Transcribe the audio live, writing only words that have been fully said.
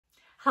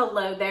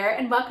Hello there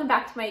and welcome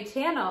back to my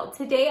channel.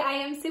 Today I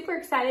am super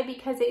excited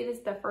because it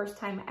is the first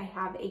time I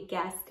have a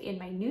guest in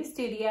my new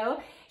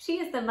studio. She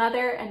is the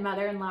mother and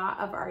mother-in-law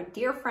of our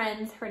dear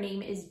friends. Her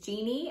name is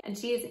Jeannie and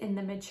she is in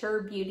the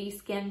mature beauty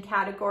skin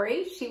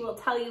category. She will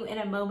tell you in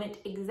a moment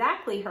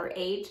exactly her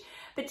age,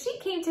 but she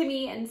came to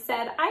me and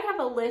said, I have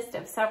a list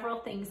of several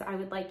things I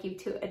would like you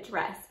to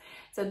address.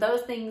 So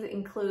those things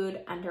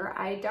include under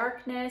eye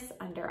darkness,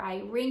 under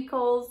eye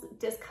wrinkles,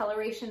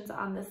 discolorations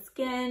on the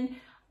skin,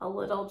 a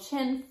little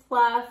chin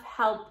fluff,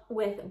 help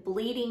with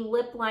bleeding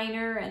lip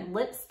liner and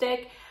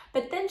lipstick.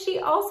 But then she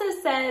also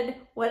said,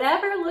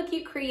 whatever look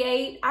you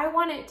create, I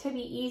want it to be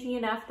easy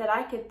enough that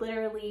I could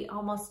literally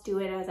almost do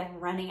it as I'm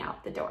running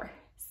out the door.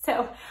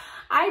 So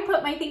I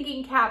put my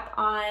thinking cap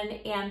on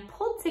and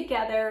pulled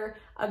together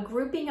a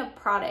grouping of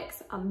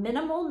products, a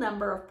minimal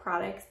number of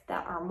products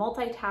that are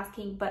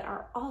multitasking, but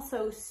are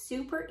also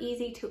super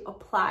easy to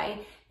apply,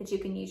 that you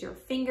can use your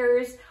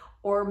fingers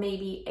or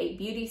maybe a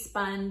beauty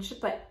sponge,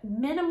 but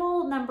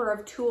minimal number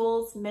of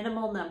tools,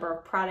 minimal number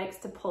of products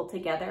to pull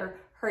together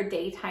her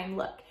daytime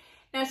look.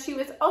 Now, she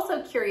was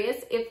also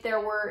curious if there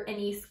were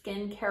any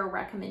skincare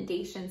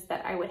recommendations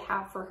that I would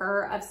have for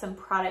her of some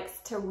products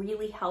to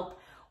really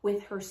help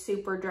with her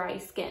super dry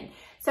skin.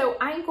 So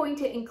I'm going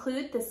to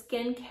include the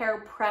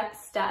skincare prep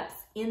steps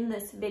in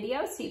this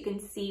video so you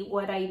can see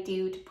what I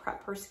do to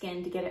prep her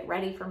skin to get it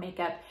ready for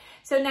makeup.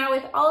 So now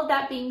with all of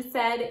that being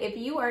said, if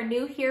you are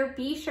new here,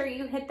 be sure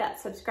you hit that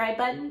subscribe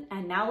button.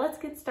 And now let's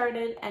get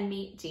started and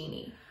meet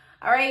Jeannie.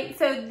 All right,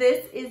 so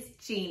this is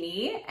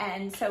Jeannie.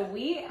 And so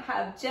we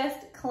have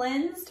just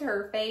cleansed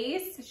her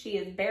face. She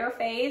is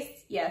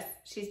barefaced. Yes,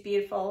 she's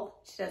beautiful.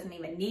 She doesn't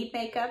even need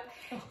makeup.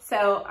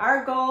 So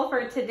our goal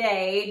for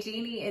today,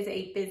 Jeannie is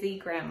a busy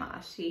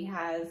grandma. She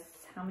has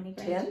how many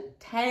grandchildren?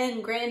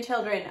 10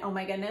 grandchildren. Oh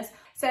my goodness.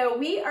 So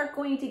we are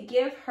going to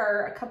give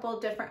her a couple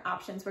of different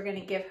options. We're going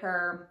to give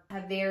her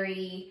a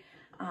very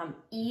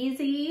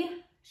easy,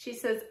 she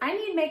says, I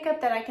need makeup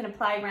that I can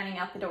apply running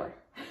out the door.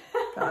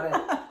 Got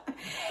it.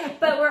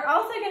 But we're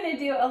also going to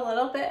do a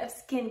little bit of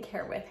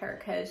skincare with her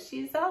because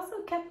she's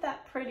also kept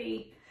that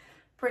pretty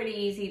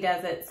easy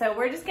does it. So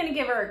we're just going to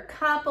give her a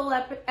couple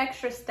of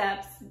extra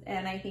steps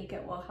and I think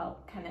it will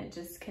help kind of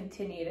just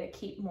continue to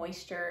keep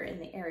moisture in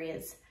the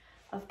areas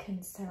of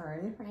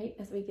concern, right?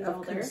 As we get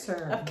older.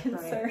 Of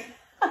concern. Right.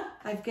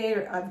 I've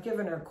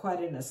given her quite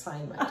an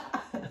assignment.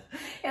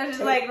 Yeah, she's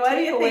like, what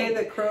do you think?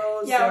 Away the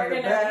crows, yeah, and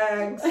the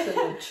bags,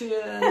 and the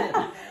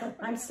chin.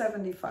 I'm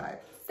 75.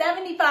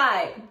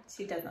 75.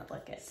 She doesn't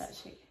look it, does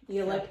she?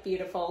 You look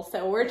beautiful.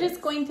 So we're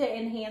just going to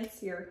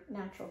enhance your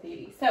natural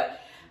beauty. So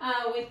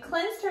we've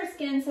cleansed her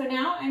skin. So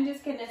now I'm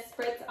just going to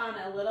spritz on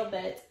a little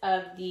bit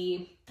of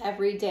the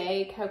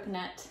Everyday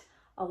Coconut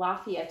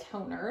Alafia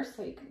toner.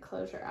 So you can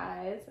close your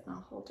eyes and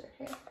I'll hold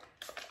your hair.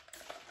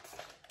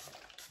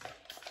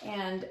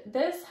 And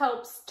this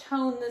helps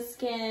tone the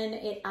skin.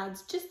 It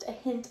adds just a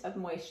hint of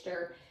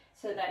moisture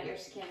so that your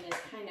skin is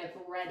kind of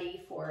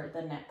ready for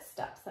the next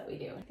steps that we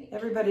do.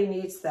 Everybody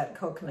needs that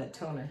coconut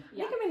toner.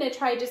 Yeah. I think I'm going to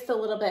try just a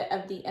little bit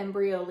of the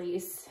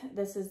Embryolisse.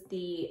 This is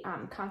the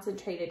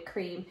concentrated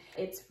cream.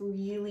 It's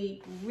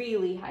really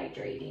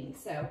hydrating.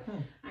 So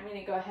I'm going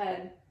to go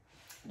ahead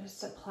and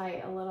just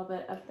apply a little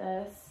bit of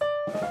this.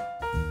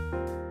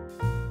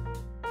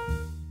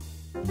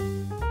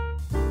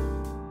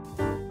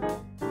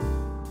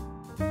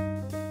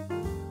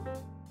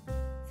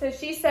 So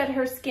she said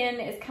her skin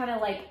is kind of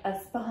like a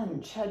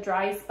sponge, a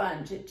dry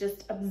sponge. It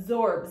just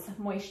absorbs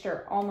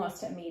moisture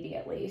almost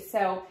immediately.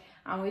 So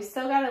we've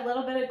still got a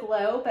little bit of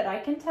glow, but I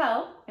can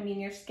tell, I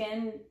mean, your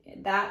skin,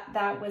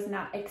 that was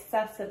not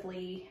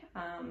excessively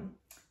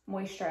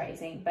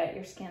moisturizing, but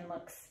your skin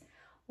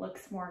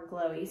looks more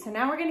glowy. So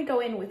now we're gonna go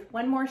in with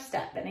one more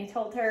step. And I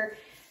told her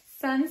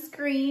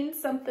sunscreen,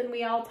 something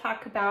we all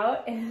talk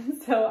about. And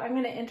so I'm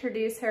gonna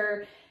introduce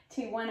her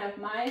to one of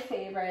my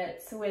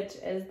favorites, which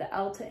is the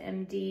Elta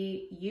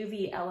MD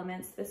UV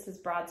Elements. This is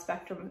broad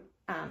spectrum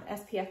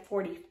SPF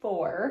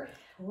 44,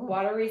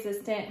 water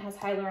resistant, has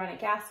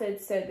hyaluronic acid.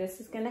 So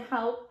this is gonna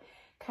help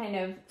kind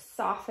of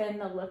soften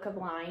the look of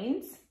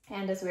lines.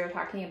 And as we were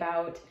talking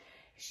about,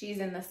 she's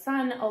in the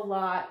sun a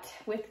lot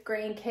with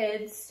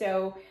grandkids.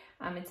 So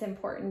it's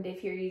important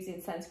if you're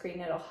using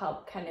sunscreen, it'll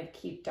help kind of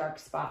keep dark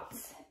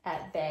spots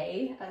at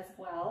bay as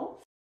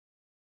well.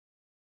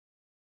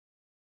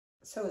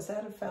 So is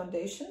that a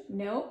foundation?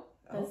 Nope,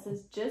 this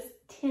is just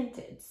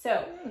tinted.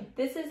 So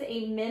this is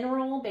a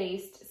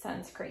mineral-based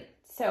sunscreen.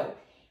 So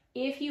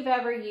if you've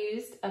ever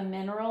used a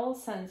mineral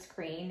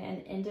sunscreen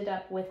and ended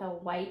up with a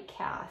white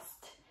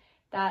cast,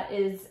 that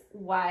is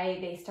why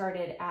they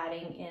started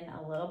adding in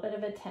a little bit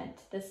of a tint.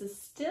 This is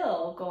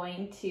still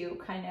going to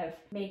kind of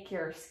make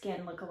your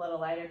skin look a little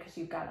lighter because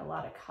you've got a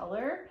lot of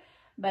color.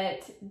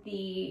 But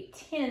the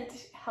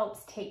tint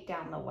helps take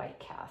down the white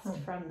cast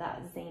from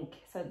that zinc.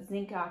 So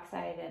zinc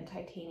oxide and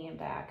titanium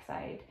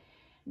dioxide.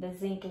 The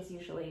zinc is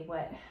usually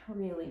what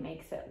really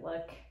makes it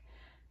look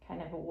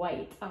kind of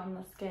white on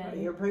the skin. Well,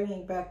 you're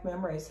bringing back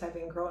memories.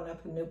 Having grown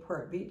up in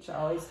Newport Beach, I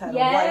always had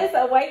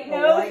a white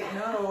nose. A white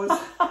nose.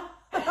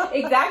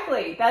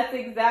 Exactly. That's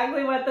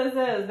exactly what this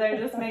is. They're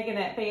just making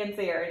it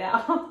fancier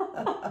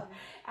now.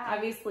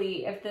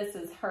 Obviously, if this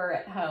is her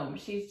at home,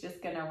 she's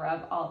just going to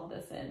rub all of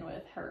this in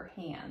with her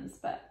hands,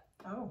 but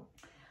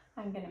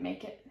I'm going to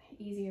make it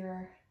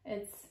easier.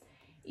 It's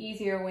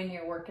easier when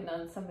you're working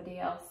on somebody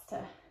else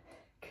to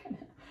kind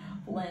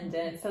of blend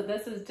in. So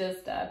this is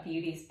just a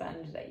beauty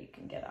sponge that you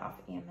can get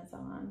off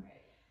Amazon.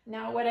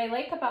 Now, what I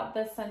like about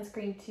this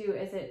sunscreen too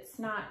is it's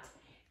not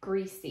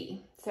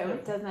greasy. So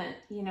it doesn't,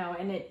 you know,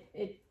 and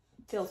it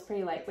feels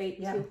pretty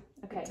lightweight too.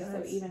 Okay,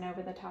 so even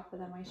over the top of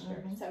the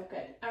moisture. So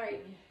good. All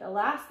right. The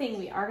last thing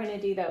we are going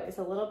to do though is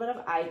a little bit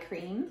of eye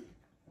cream.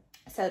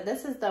 So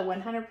this is the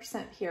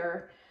 100%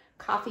 pure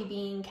coffee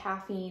bean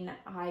caffeine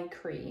eye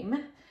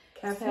cream.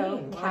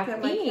 Caffeine. So,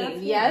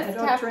 caffeine. Yes,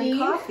 I don't drink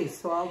coffee,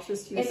 so I'll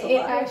just use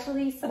it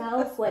actually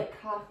smells like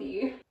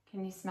coffee.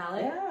 Can you smell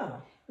it? Yeah.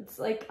 It's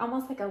like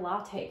almost like a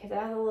latte because it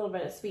has a little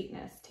bit of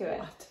sweetness to it.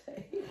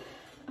 Latte.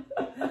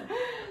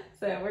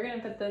 So we're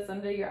going to put this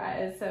under your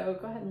eyes. So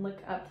go ahead and look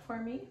up for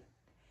me.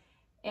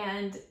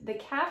 And the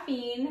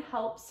caffeine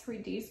helps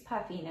reduce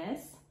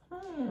puffiness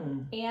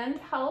and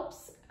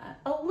helps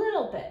a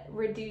little bit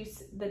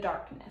reduce the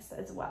darkness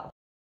as well.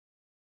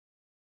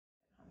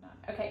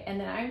 Okay, and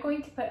then I'm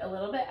going to put a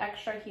little bit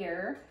extra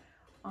here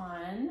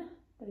on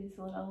these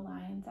little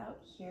lines out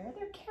here.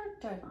 They're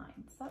character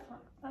lines.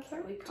 That's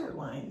what we call them.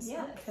 Lines.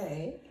 Yes.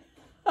 Okay.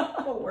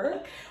 That'll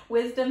work.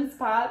 Wisdom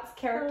spots,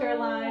 character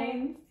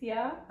lines.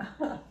 Yeah.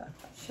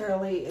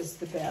 Shirley is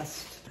the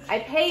best. I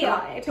pay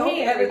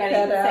everybody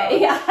to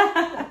say,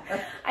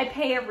 I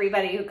pay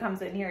everybody who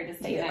comes in here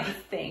to say nice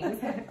things.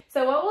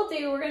 So what we'll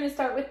do, we're going to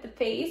start with the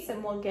face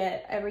and we'll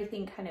get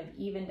everything kind of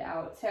evened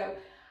out. So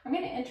I'm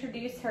going to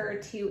introduce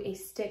her to a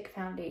stick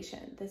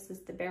foundation. This is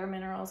the Bare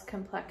Minerals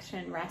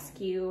Complexion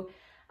Rescue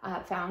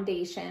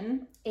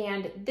foundation.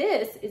 And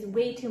this is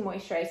way too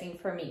moisturizing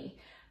for me,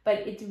 but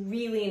it's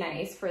really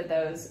nice for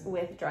those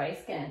with dry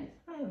skin.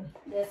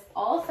 This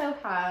also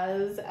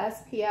has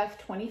SPF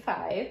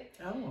 25.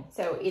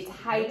 So it's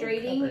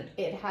hydrating.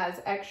 It has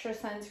extra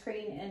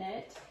sunscreen in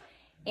it,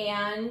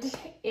 and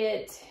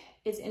it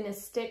is in a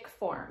stick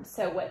form.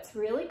 So what's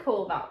really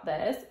cool about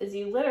this is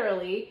you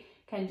literally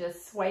can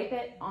just swipe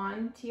it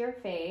onto your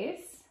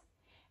face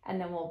and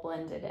then we'll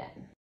blend it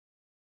in.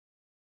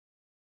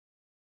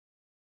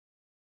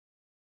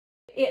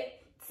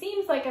 It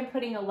seems like I'm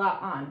putting a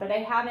lot on, but I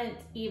haven't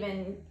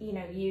even, you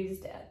know,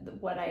 used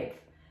what I've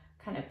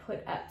kind of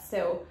put up.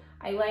 So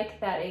I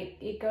like that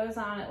it goes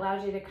on, it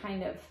allows you to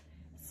kind of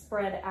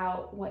spread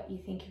out what you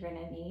think you're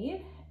gonna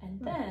need. And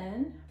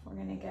then we're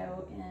gonna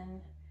go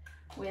in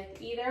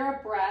with either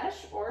a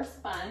brush or a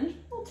sponge.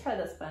 We'll try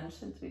the sponge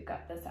since we've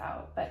got this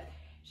out, but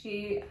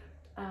she,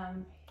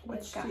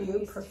 which do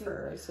you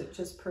prefer? Is it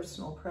just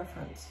personal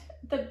preference?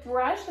 The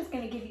brush is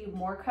gonna give you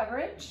more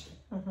coverage.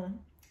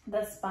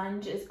 The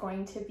sponge is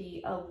going to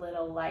be a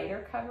little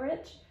lighter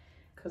coverage.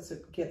 Because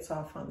it gets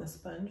off on the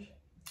sponge?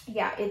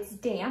 Yeah, it's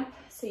damp,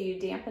 so you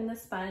dampen the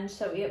sponge,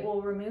 so it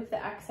will remove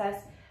the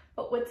excess.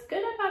 But what's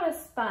good about a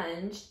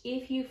sponge,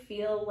 if you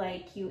feel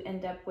like you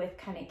end up with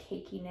kind of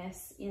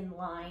cakiness in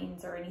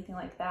lines or anything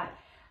like that,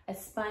 a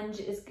sponge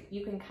is,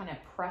 you can kind of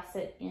press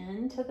it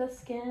into the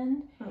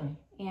skin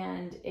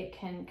and it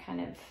can kind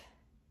of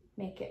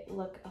make it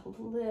look a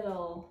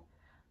little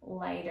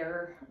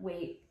lighter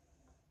weight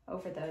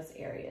over those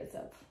areas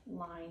of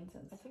lines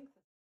and stuff.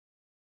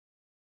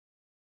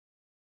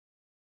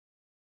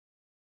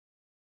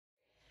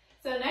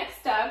 So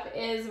next up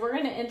is we're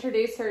going to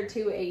introduce her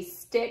to a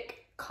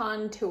stick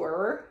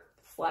contour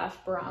slash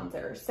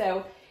bronzer.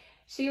 So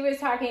she was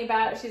talking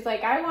about, she's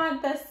like, I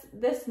want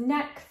this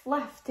neck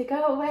fluff to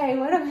go away.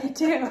 What do I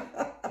do?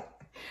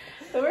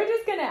 So we're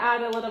just going to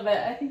add a little bit.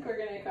 I think we're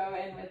going to go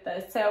in with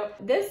this. So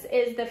this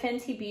is the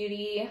Fenty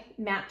Beauty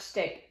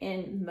Matchstick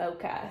in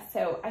Mocha.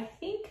 So I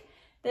think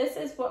this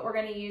is what we're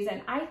going to use,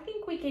 and I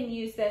think we can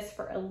use this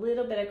for a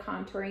little bit of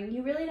contouring.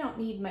 You really don't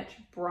need much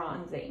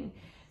bronzing.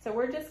 So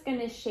we're just going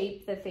to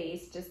shape the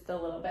face just a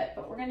little bit,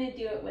 but we're going to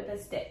do it with a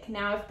stick.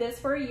 Now, if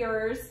this were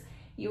yours,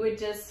 you would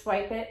just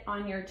swipe it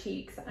on your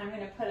cheeks. I'm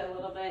going to put a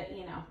little bit,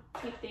 you know,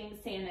 keep things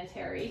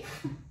sanitary.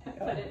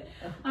 Put it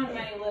on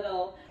my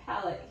little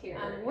palette here.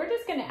 We're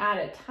just going to add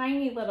a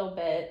tiny little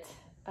bit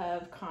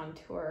of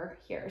contour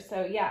here.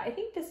 So yeah, I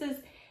think this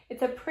is,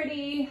 it's a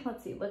pretty,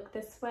 let's see, look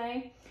this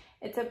way.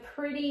 It's a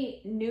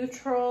pretty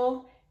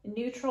neutral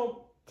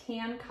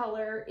tan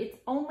color. It's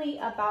only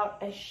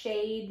about a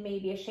shade,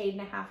 maybe a shade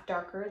and a half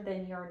darker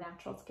than your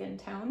natural skin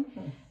tone.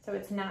 So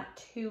it's not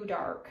too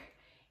dark.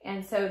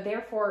 And so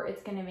therefore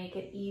it's going to make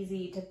it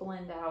easy to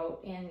blend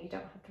out and you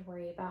don't have to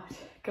worry about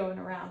going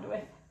around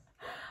with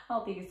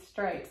all these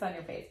stripes on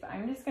your face. But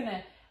I'm just going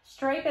to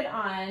stripe it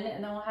on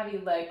and then we'll have you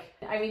look.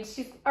 I mean,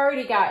 she's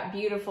already got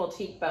beautiful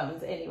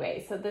cheekbones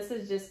anyway, so this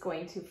is just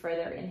going to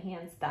further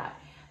enhance that.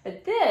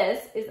 But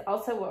this is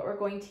also what we're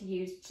going to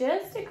use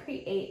just to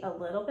create a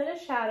little bit of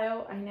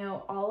shadow. I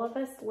know all of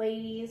us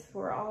ladies,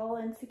 we're all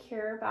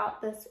insecure about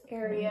this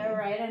area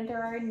right under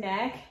our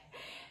neck.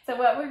 So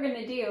what we're going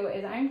to do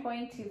is I'm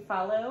going to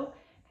follow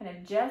kind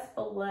of just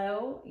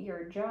below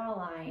your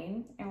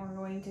jawline, and we're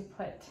going to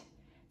put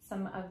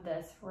some of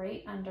this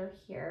right under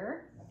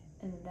here,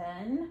 and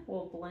then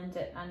we'll blend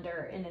it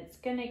under, and it's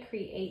going to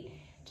create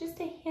just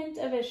a hint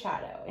of a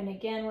shadow. And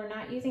again, we're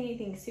not using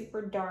anything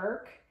super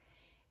dark,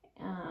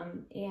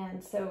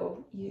 and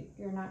so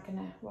you're not going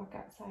to walk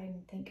outside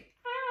and think,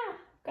 ah,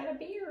 I've got a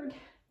beard.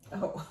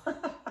 Oh.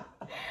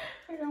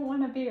 I don't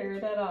want a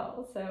beard at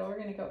all. So we're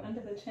going to go under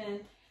the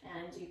chin,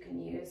 and you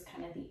can use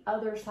kind of the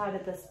other side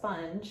of the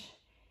sponge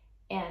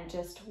and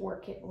just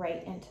work it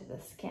right into the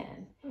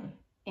skin.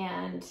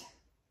 And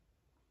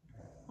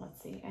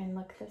let's see, and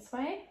look this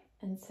way.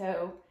 And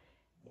so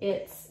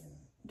it's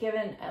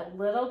given a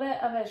little bit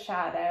of a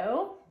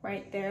shadow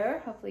right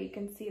there. Hopefully you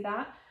can see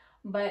that,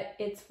 but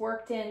it's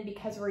worked in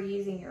because we're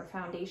using your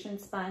foundation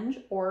sponge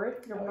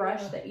or your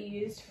brush that you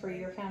used for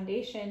your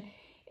foundation.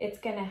 It's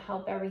going to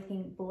help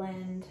everything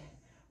blend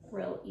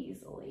real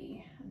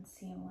easily and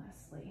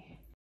seamlessly.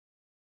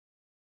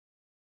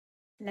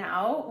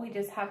 Now we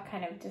just have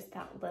kind of just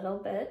that little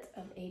bit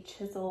of a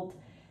chiseled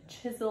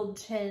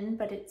chin,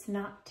 but it's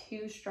not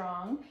too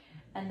strong.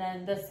 And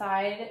then the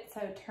side,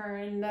 so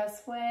turn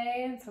this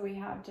way, and so we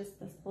have just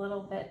this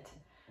little bit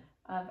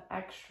of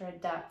extra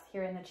depth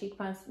here in the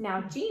cheekbones.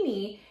 Now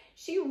Jeannie,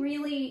 she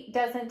really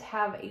doesn't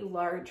have a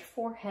large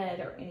forehead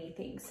or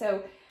anything,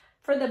 so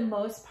for the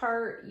most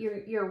part,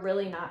 you're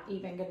really not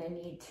even going to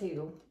need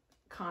to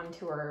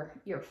contour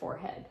your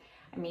forehead.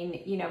 I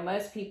mean, you know,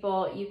 most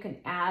people, you can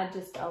add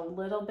just a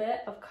little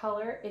bit of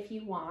color if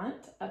you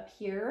want up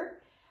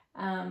here,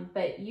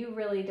 but you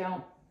really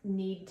don't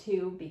need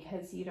to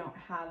because you don't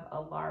have a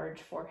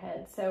large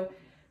forehead. So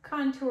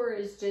contour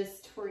is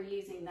just, we're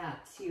using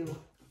that to...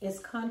 Is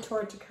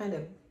contour to kind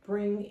of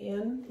bring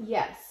in?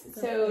 Yes,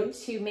 so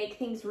to make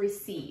things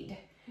recede.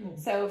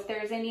 So if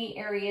there's any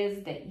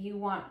areas that you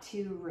want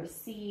to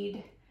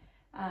recede,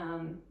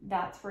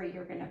 that's where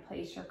you're going to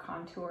place your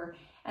contour.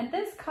 And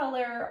this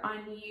color on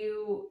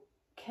you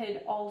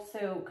could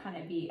also kind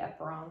of be a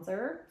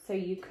bronzer. So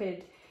you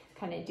could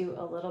kind of do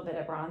a little bit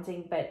of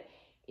bronzing, but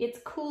it's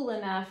cool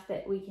enough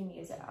that we can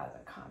use it as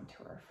a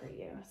contour for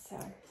you. So,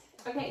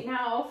 okay,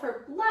 now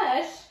for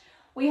blush,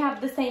 we have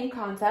the same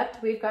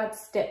concept. We've got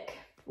stick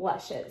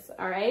blushes,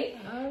 all right?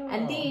 Oh.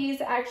 And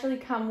these actually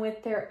come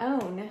with their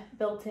own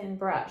built-in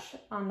brush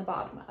on the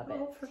bottom of it.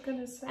 Oh, for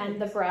goodness sake.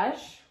 And the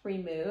brush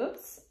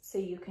removes so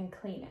you can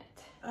clean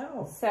it.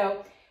 Oh.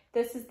 So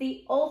this is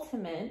the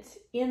ultimate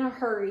in a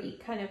hurry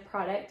kind of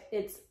product.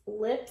 It's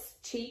lips,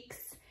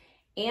 cheeks,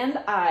 and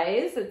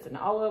eyes. It's an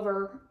all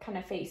over kind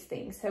of face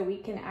thing. So we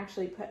can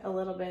actually put a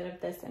little bit of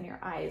this in your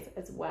eyes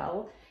as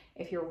well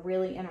if you're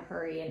really in a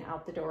hurry and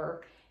out the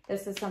door.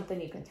 This is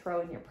something you can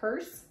throw in your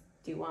purse,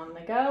 do on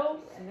the go.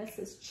 And this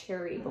is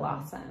Cherry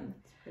Blossom,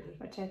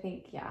 which I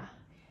think, yeah,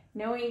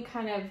 knowing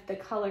kind of the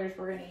colors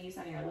we're going to use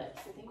on your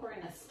lips, I think we're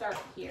going to start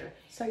here.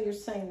 So you're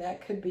saying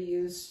that could be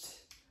used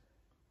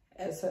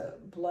as a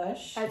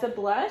blush? As a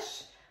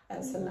blush,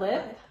 as a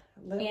lip,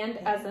 and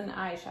as an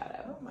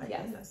eyeshadow. Oh my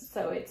goodness.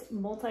 So it's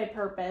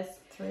multi-purpose.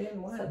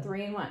 3-in-1. So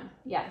 3-in-1,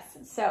 yes.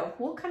 So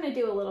we'll kind of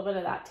do a little bit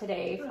of that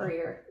today for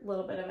your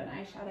little bit of an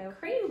eyeshadow.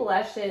 Cream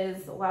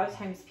blushes, a lot of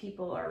times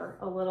people are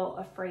a little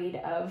afraid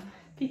of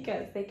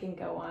because they can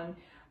go on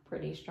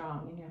pretty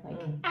strong and you're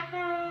like,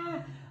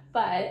 ah.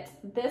 But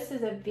this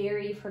is a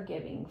very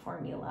forgiving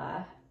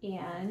formula.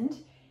 And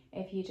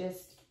if you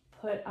just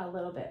put a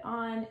little bit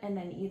on and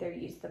then either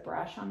use the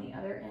brush on the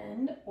other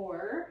end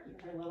or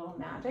your little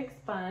magic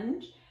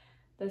sponge,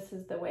 this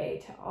is the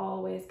way to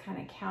always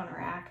kind of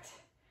counteract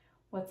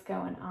what's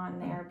going on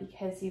there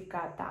because you've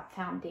got that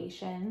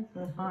foundation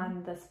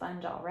on the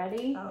sponge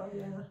already. Oh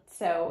yeah.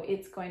 So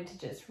it's going to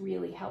just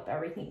really help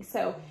everything.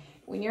 So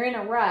when you're in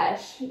a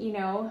rush, you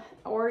know,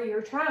 or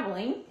you're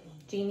traveling,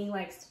 Jeannie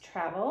likes to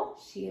travel.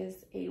 She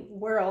is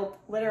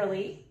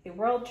literally a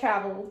world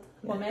traveled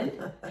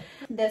woman.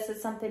 This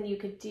is something you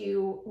could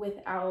do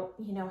without,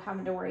 you know,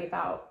 having to worry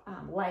about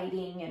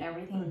lighting and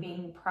everything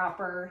being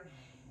proper.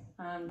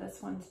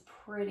 This one's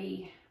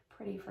pretty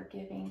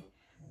forgiving,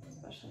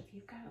 especially if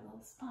you've got a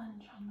little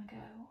sponge on the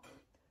go.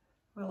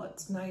 Well,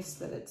 it's nice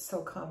that it's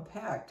so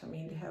compact. I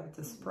mean, to have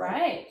this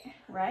right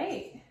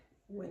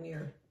when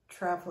you're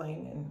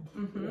traveling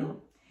and you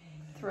know,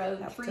 throw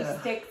 3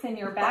 sticks in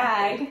your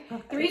bag.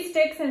 3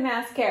 sticks and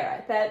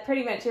mascara. That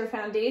pretty much your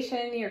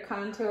foundation, your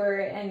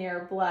contour, and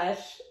your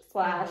blush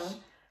slash,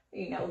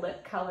 you know,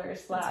 lip color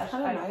slash it's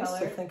kind eye of nice color.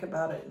 to think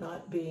about it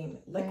not being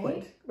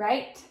liquid.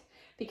 Right.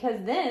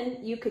 Because then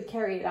you could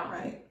carry it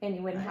on and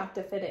you wouldn't have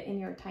to fit it in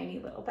your tiny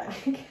little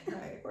bag.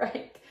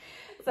 Right.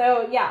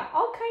 So yeah,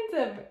 all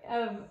kinds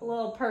of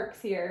little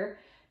perks here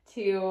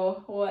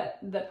to what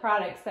the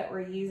products that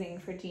we're using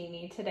for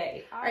Jeannie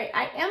today. All right,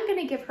 I am going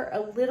to give her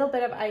a little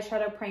bit of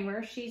eyeshadow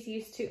primer. She's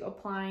used to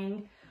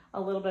applying a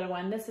little bit of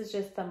one. This is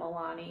just the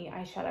Milani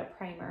eyeshadow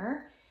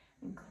primer.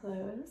 And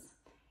close.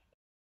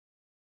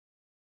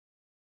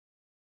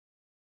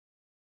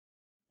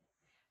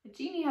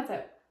 Jeannie has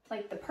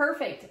like the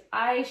perfect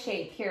eye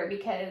shape here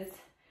because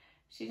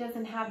she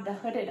doesn't have the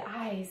hooded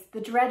eyes,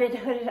 the dreaded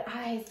hooded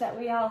eyes that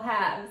we all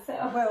have. So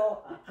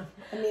well,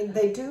 I mean,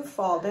 they do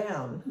fall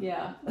down.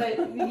 Yeah, but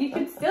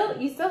you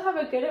still have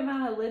a good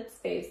amount of lid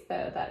space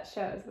though that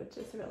shows, which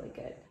is really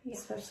good. Yeah.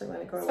 Especially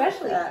when I go like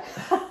that.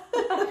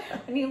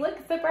 When you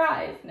look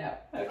surprised. No,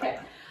 okay.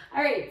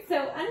 All right,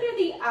 so under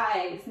the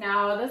eyes,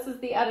 now this is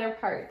the other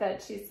part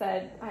that she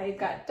said, I've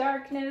got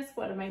darkness,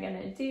 what am I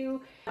gonna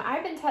do?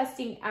 I've been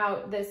testing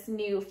out this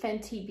new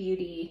Fenty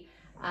Beauty,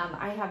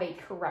 I have a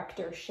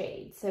corrector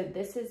shade. So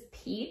this is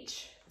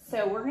peach.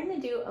 So we're gonna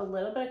do a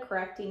little bit of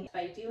correcting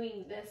by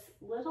doing this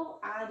little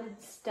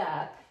added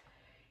step.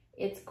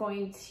 It's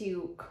going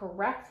to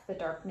correct the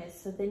darkness,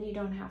 so then you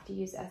don't have to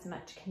use as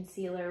much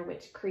concealer,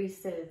 which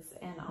creases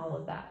and all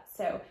of that.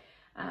 So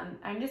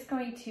I'm just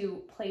going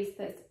to place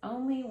this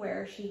only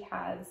where she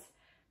has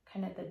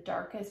kind of the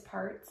darkest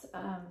parts.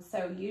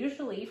 So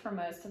usually for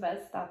most of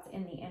us, that's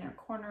in the inner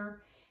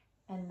corner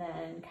and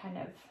then kind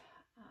of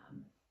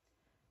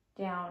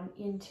down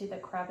into the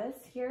crevice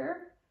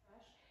here.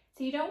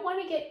 So you don't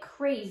want to get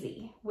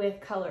crazy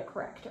with color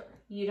corrector.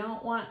 You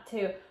don't want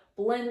to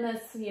blend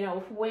this, you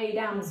know, way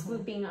down,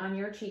 swooping on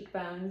your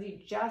cheekbones. You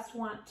just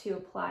want to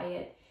apply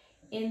it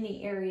in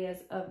the areas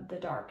of the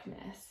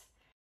darkness.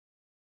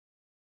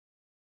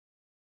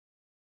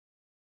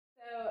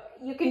 So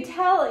you can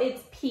tell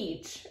it's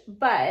peach,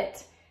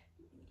 but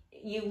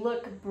you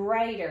look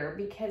brighter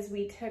because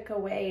we took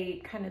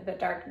away kind of the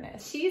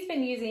darkness. She's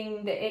been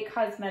using the IT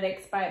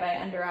Cosmetics Bye Bye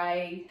Under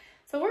Eye.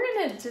 So we're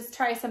gonna just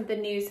try something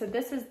new. So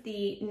this is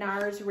the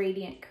NARS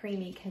Radiant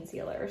Creamy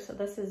Concealer. So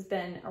this has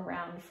been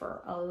around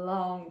for a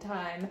long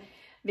time,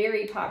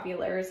 very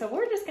popular. So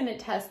we're just gonna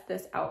test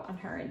this out on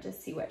her and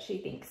just see what she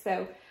thinks.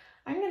 So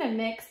I'm gonna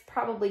mix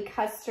probably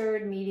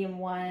custard, medium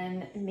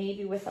 1,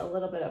 maybe with a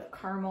little bit of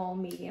caramel,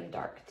 medium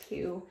dark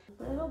 2.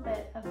 A little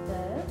bit of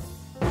this.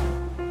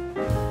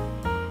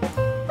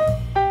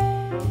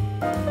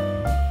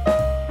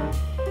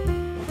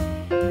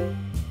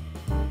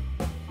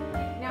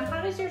 Now,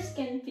 how does your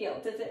skin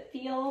feel? Does it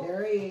feel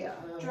very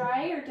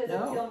dry or does it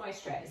feel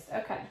moisturized?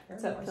 Okay, very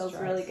so it feels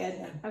really good.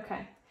 Yeah.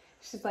 Okay.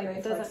 She's like, Very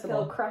it doesn't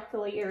flexible. feel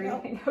crackly or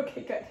anything.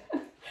 Okay, good.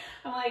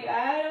 I'm like,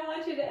 I don't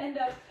want you to end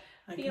up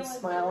I can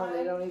smile and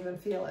they don't even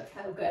feel it.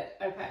 Oh, good.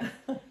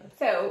 Okay.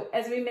 So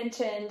as we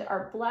mentioned,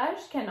 our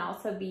blush can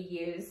also be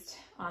used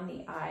on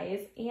the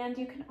eyes, and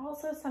you can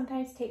also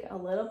sometimes take a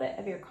little bit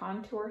of your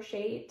contour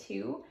shade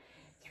too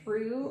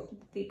through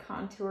the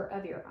contour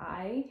of your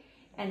eye,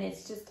 and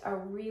it's just a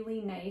really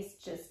nice,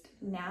 just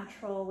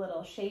natural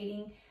little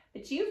shading.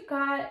 But you've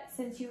got,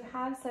 since you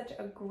have such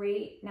a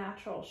great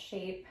natural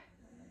shape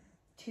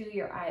to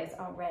your eyes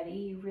already,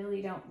 you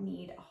really don't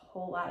need a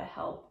whole lot of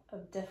help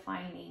of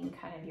defining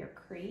kind of your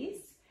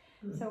crease.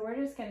 So we're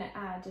just going to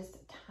add just a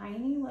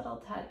tiny little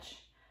touch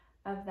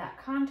of that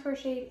contour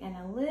shade and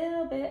a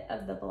little bit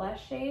of the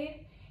blush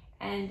shade,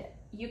 and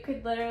you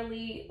could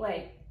literally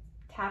like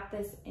tap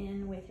this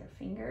in with your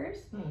fingers.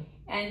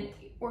 And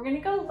we're going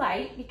to go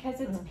light because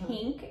it's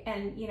pink,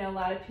 and you know, a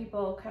lot of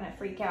people kind of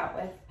freak out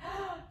with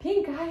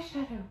pink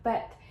eyeshadow,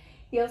 but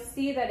you'll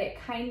see that it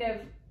kind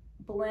of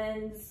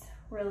blends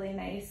really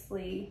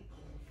nicely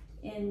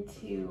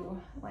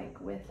into, like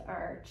with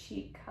our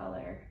cheek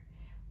color.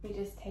 We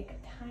just take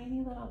a tiny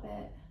little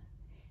bit,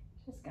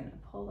 just gonna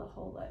pull the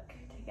whole look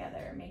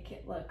together, make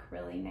it look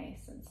really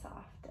nice and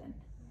soft and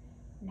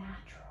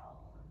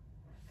natural.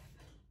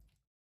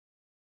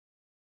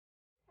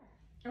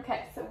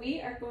 Okay, so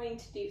we are going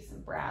to do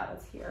some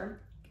brows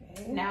here.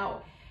 Okay.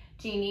 Now,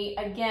 Jeannie,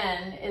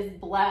 again, is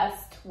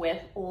blessed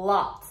with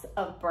lots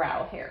of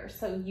brow hair,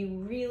 so you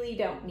really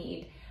don't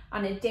need,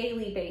 on a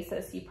daily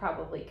basis, you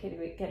probably could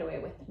get away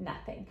with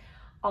nothing.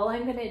 All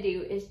I'm gonna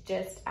do is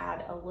just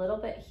add a little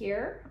bit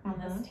here on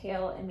this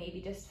tail and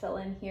maybe just fill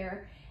in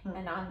here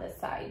and on this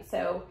side.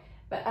 So,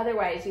 but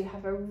otherwise you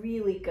have a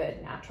really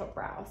good natural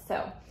brow.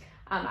 So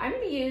I'm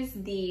gonna use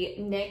the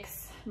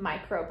NYX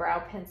Micro Brow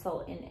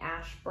Pencil in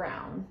Ash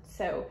Brown.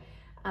 So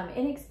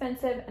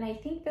inexpensive, and I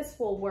think this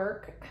will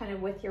work kind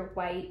of with your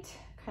white,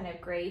 kind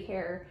of gray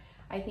hair.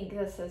 I think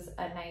this is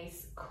a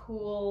nice,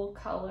 cool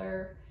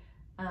color.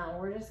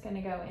 We're just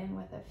gonna go in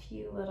with a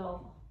few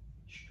little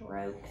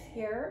strokes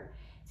here.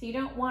 So you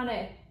don't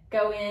wanna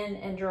go in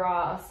and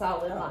draw a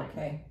solid line.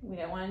 Okay. We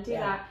don't wanna do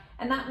that.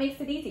 And that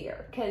makes it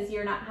easier because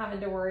you're not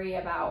having to worry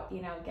about,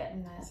 you know,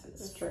 getting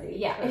this straight.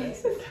 Yeah,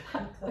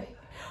 exactly.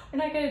 We're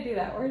not gonna do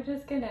that. We're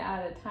just gonna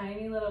add a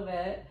tiny little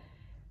bit.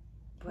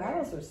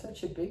 Brows are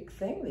such a big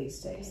thing these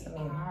days.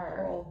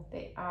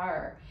 They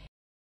are.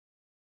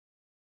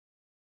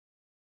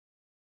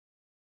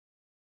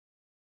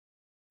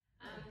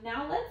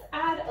 Now let's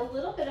add a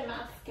little bit of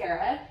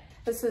mascara.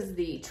 This is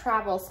the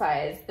travel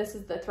size. This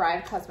is the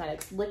Thrive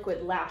Cosmetics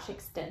Liquid Lash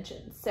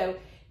Extension. So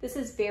this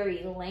is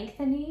very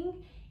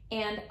lengthening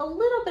and a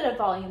little bit of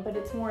volume, but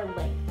it's more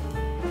length.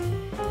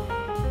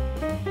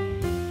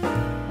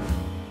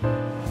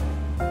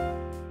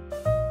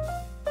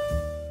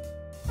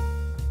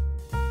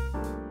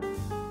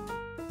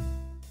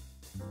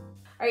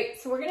 All right,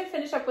 so we're gonna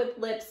finish up with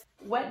lips.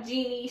 What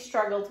Jeannie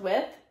struggles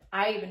with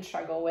I even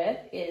struggle with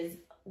is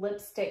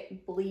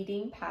lipstick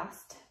bleeding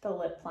past the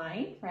lip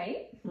line,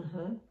 right?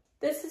 Mm-hmm.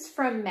 This is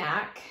from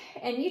MAC,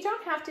 and you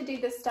don't have to do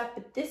this stuff,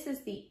 but this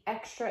is the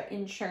extra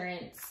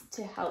insurance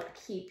to help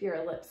keep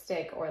your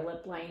lipstick or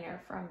lip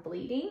liner from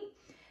bleeding.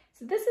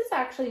 So this is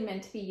actually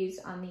meant to be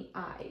used on the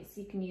eyes.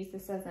 You can use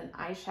this as an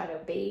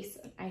eyeshadow base,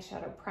 an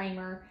eyeshadow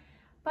primer,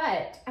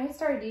 but I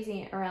started using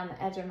it around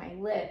the edge of my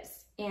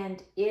lips,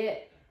 and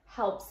it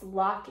helps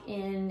lock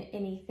in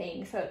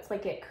anything. So it's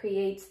like it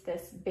creates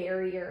this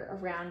barrier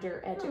around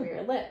your edge of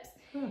your lips.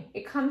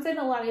 It comes in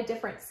a lot of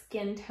different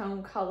skin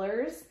tone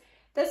colors.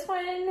 This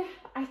one,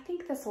 I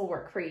think this will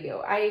work for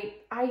you. I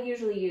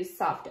usually use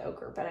soft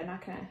ochre, but I'm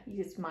not gonna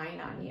use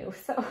mine on you.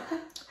 So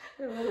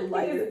you're a little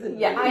lighter than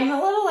me. Yeah, I'm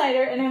a little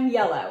lighter and I'm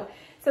yellow.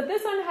 So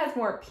this one has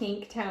more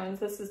pink tones.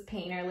 This is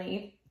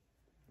Painterly.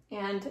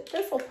 And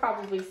this will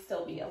probably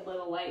still be a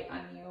little light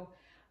on you,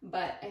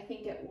 but I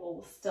think it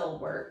will still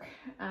work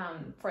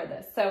for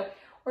this. So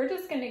we're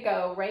just gonna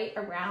go right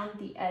around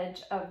the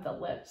edge of the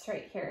lips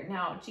right here.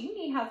 Now,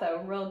 Jeannie has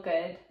a real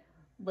good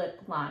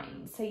lip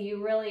line. So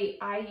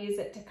I use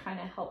it to kind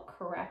of help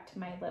correct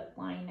my lip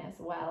line as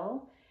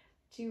well.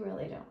 But you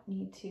really don't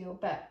need to,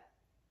 but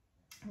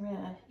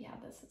yeah,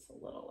 this is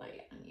a little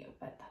light on you,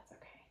 but that's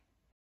okay.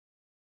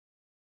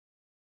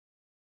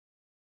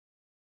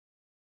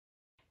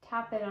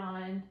 Tap it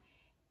on,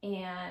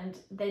 and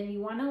then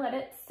you want to let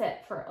it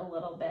sit for a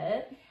little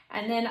bit.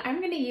 And then I'm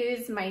going to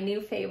use my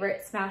new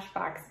favorite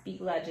Smashbox Be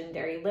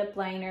Legendary lip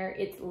liner.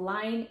 It's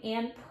line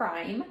and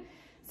prime.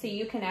 So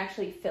you can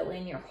actually fill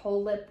in your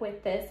whole lip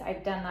with this.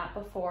 I've done that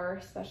before,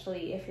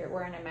 especially if you're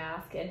wearing a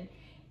mask, and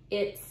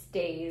it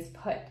stays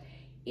put.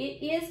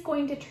 It is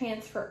going to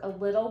transfer a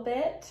little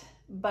bit,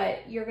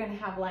 but you're going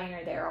to have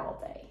liner there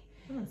all day.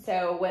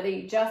 So whether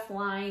you just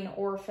line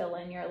or fill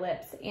in your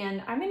lips,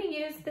 and I'm going to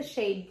use the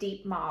shade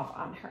Deep Mauve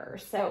on her.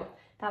 So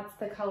that's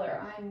the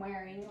color I'm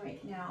wearing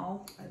right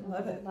now. I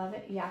love it. Love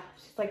it. Yeah,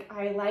 she's like,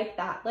 I like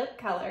that lip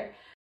color.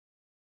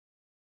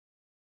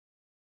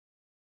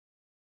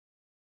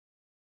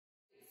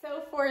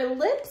 So for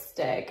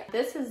lipstick,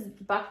 this is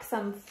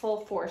Buxom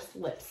Full Force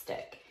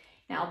lipstick.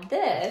 Now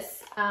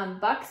this,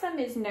 Buxom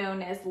is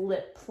known as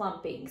lip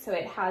plumping. So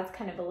it has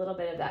kind of a little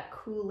bit of that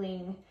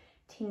cooling,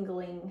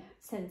 tingling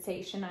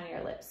sensation on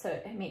your lips. So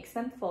it makes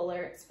them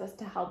fuller. It's supposed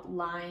to help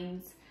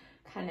lines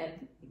kind of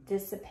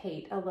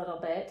dissipate a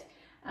little bit.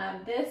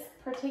 This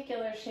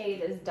particular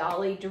shade is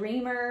Dolly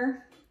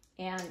Dreamer,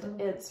 and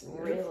it's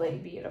really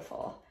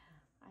beautiful.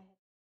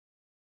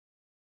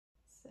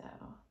 So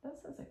this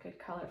is a good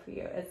color for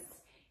you.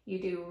 You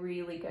do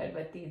really good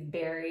with these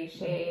berry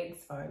shades.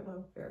 I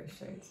love berry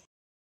shades.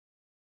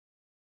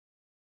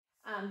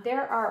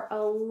 There are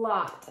a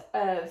lot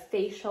of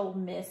facial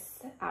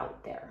mists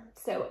out there.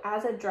 So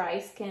as a dry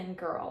skin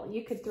girl,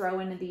 you could throw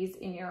into these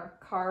in your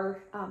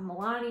car.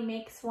 Milani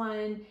makes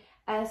one,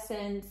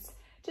 Essence.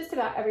 Just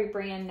about every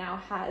brand now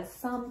has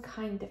some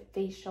kind of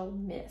facial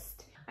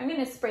mist. I'm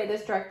going to spray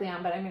this directly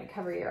on, but I'm going to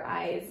cover your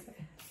eyes.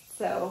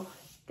 So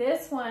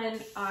this one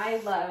I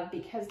love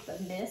because the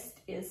mist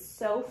is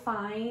so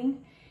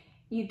fine.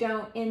 You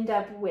don't end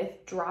up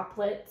with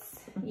droplets.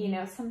 You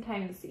know,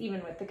 sometimes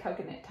even with the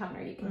coconut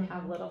toner, you can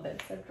have little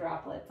bits of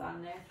droplets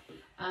on there.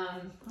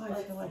 I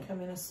feel like I'm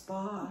in a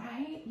spa.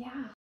 Right?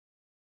 Yeah.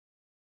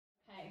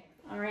 Okay.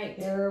 All right.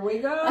 Here we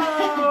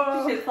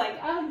go. She's like,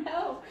 oh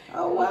no.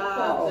 Oh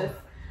wow.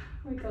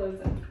 Let me close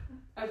them.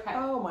 Okay.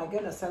 Oh my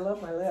goodness, I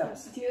love my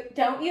lips.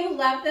 Don't you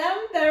love them?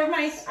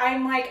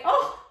 I'm like,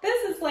 oh,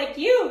 this is like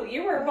you.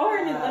 You were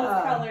born in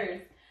those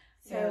colors.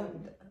 So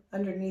and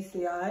underneath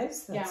the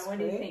eyes. That's what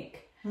great. do you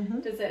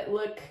think? Does it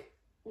look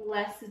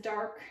less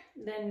dark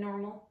than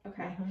normal?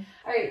 Okay.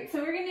 All right,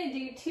 so we're gonna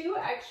do 2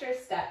 extra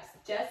steps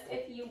just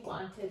if you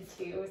wanted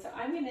to. So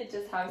I'm gonna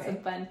just have some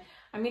fun.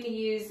 I'm gonna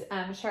use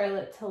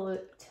Charlotte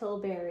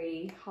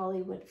Tilbury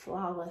Hollywood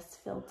Flawless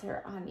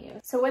filter on you.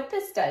 So what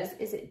this does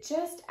is it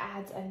just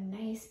adds a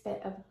nice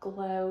bit of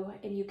glow,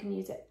 and you can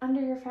use it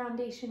under your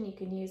foundation. You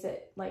can use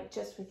it like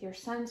just with your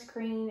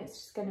sunscreen. It's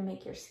just gonna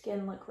make your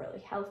skin look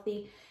really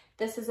healthy.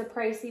 This is a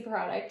pricey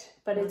product,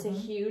 but it's a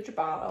huge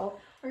bottle.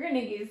 We're gonna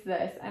use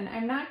this, and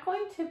I'm not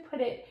going to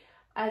put it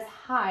as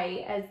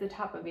high as the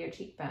top of your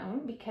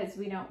cheekbone because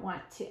we don't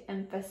want to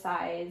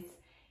emphasize,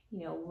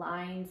 you know,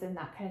 lines and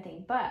that kind of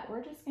thing, but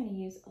we're just gonna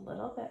use a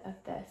little bit of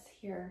this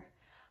here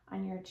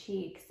on your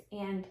cheeks,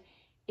 and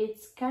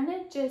it's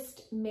gonna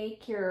just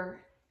make your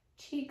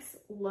cheeks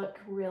look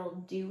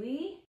real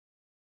dewy.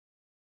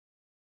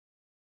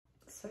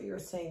 So you're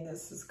saying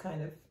this is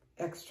kind of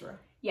extra.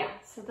 Yeah,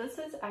 so this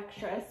is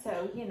extra.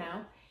 So, you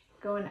know,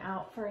 going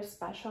out for a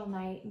special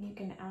night, and you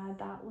can add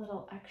that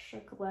little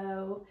extra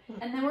glow.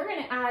 And then we're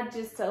gonna add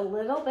just a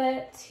little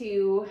bit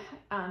to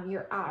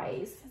your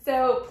eyes.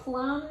 So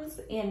plums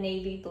and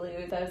navy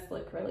blue, those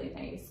look really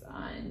nice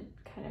on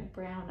kind of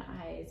brown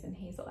eyes and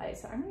hazel eyes.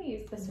 So I'm gonna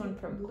use this one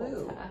from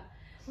Ulta.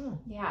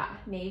 Yeah,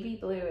 navy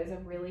blue is a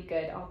really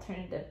good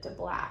alternative to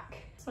black.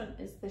 This one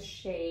is the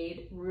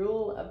shade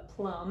Rule of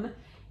Plum.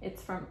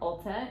 It's from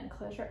Ulta, and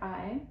close your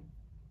eye.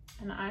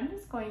 And I'm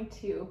just going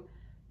to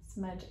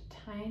smudge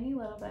a tiny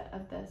little bit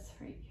of this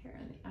right here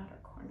in the outer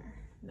corner.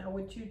 Now,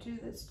 would you do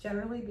this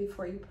generally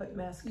before you put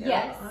mascara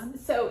on?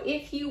 Yes. So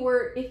if you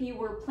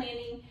were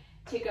planning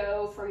to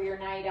go for your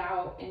night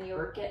out and you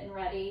were getting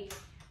ready,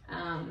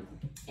 and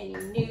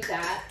you knew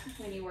that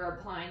when you were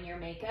applying your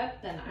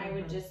makeup, then I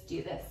would just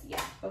do this,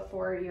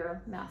 before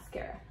your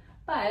mascara.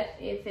 But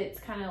if it's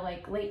kind of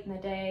like late in the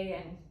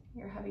day and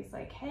your hubby's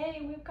like,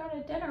 hey, we've got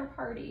a dinner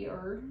party,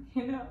 or,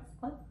 you know,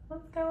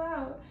 let's go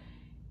out,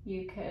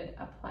 you could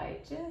apply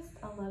just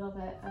a little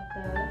bit of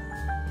this.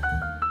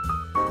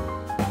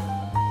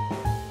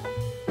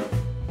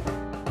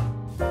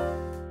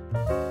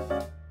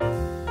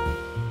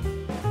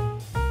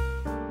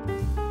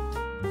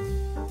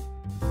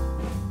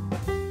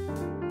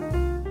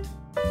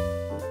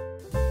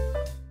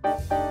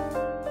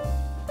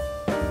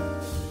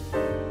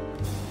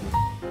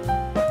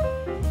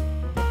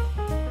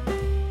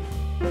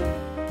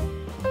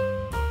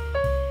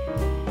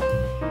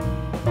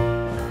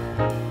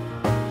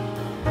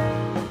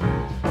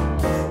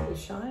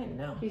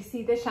 Do you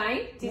see the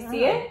shine? Do you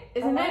see it?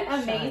 Isn't it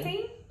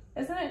amazing?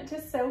 Shine. Isn't it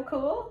just so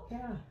cool?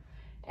 Yeah.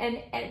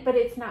 But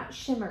it's not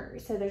shimmer,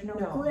 so there's no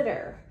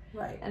glitter.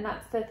 Right. And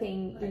that's the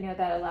thing, you know,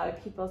 that a lot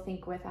of people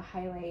think with a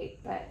highlight,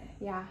 but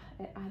yeah,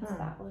 it adds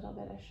that little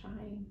bit of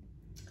shine.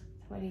 So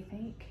what do you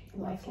think?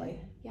 Lovely. Like it?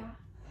 Yeah.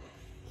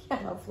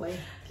 Lovely.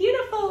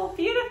 Beautiful,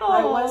 beautiful.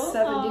 I was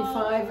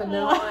 75 and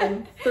now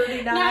I'm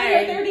 39. Now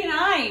you're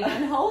 39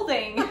 and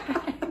holding.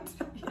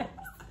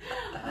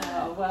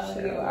 Oh,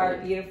 well, you are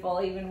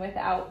beautiful even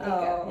without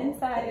makeup,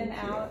 inside and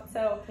out.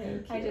 So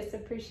I just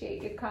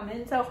appreciate you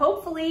coming. So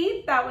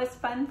hopefully that was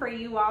fun for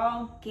you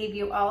all. Gave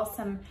you all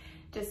some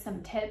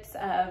tips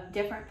of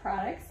different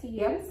products to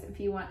use if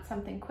you want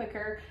something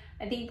quicker.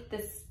 I think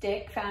the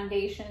stick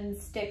foundation,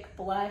 stick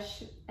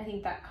blush, I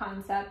think that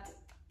concept,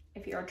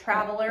 if you're a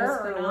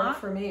traveler or not,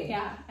 for me.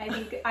 Yeah, I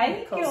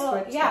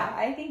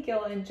think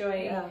you'll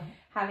enjoy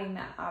having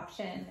that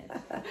option.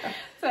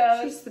 So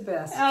she's the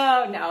best.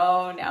 Oh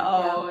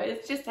no,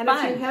 it's just fun.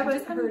 And if you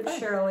haven't heard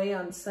Sharalee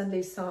on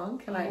Sunday Song,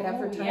 can I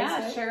advertise it?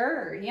 Yeah,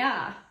 sure.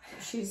 Yeah.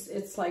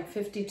 It's like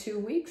 52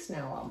 weeks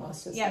now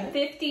almost, isn't it?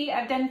 50.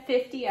 I've done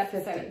 50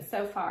 episodes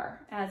so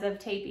far as of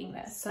taping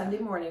this. Sunday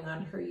morning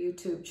on her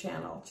YouTube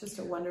channel. Just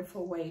a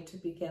wonderful way to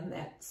begin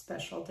that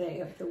special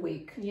day of the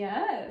week.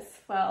 Yes.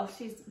 Well,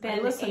 she's been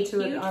I listened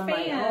to it on my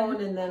fan.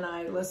 own, and then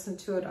I listened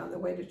to it on the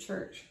way to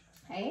church.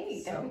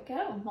 Hey, there we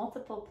go.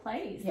 Multiple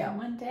plays in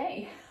one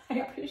day. I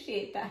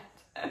appreciate that.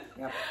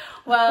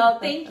 Well,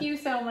 thank you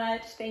so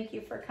much. Thank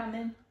you for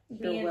coming,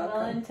 being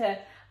willing to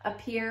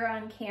appear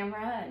on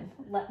camera and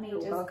let me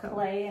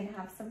play and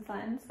have some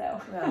fun.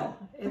 So, well,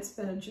 it's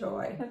been a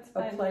joy.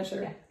 A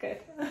pleasure. Yeah,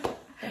 good.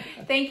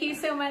 Thank you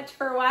so much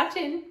for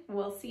watching.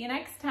 We'll see you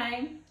next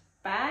time.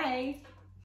 Bye.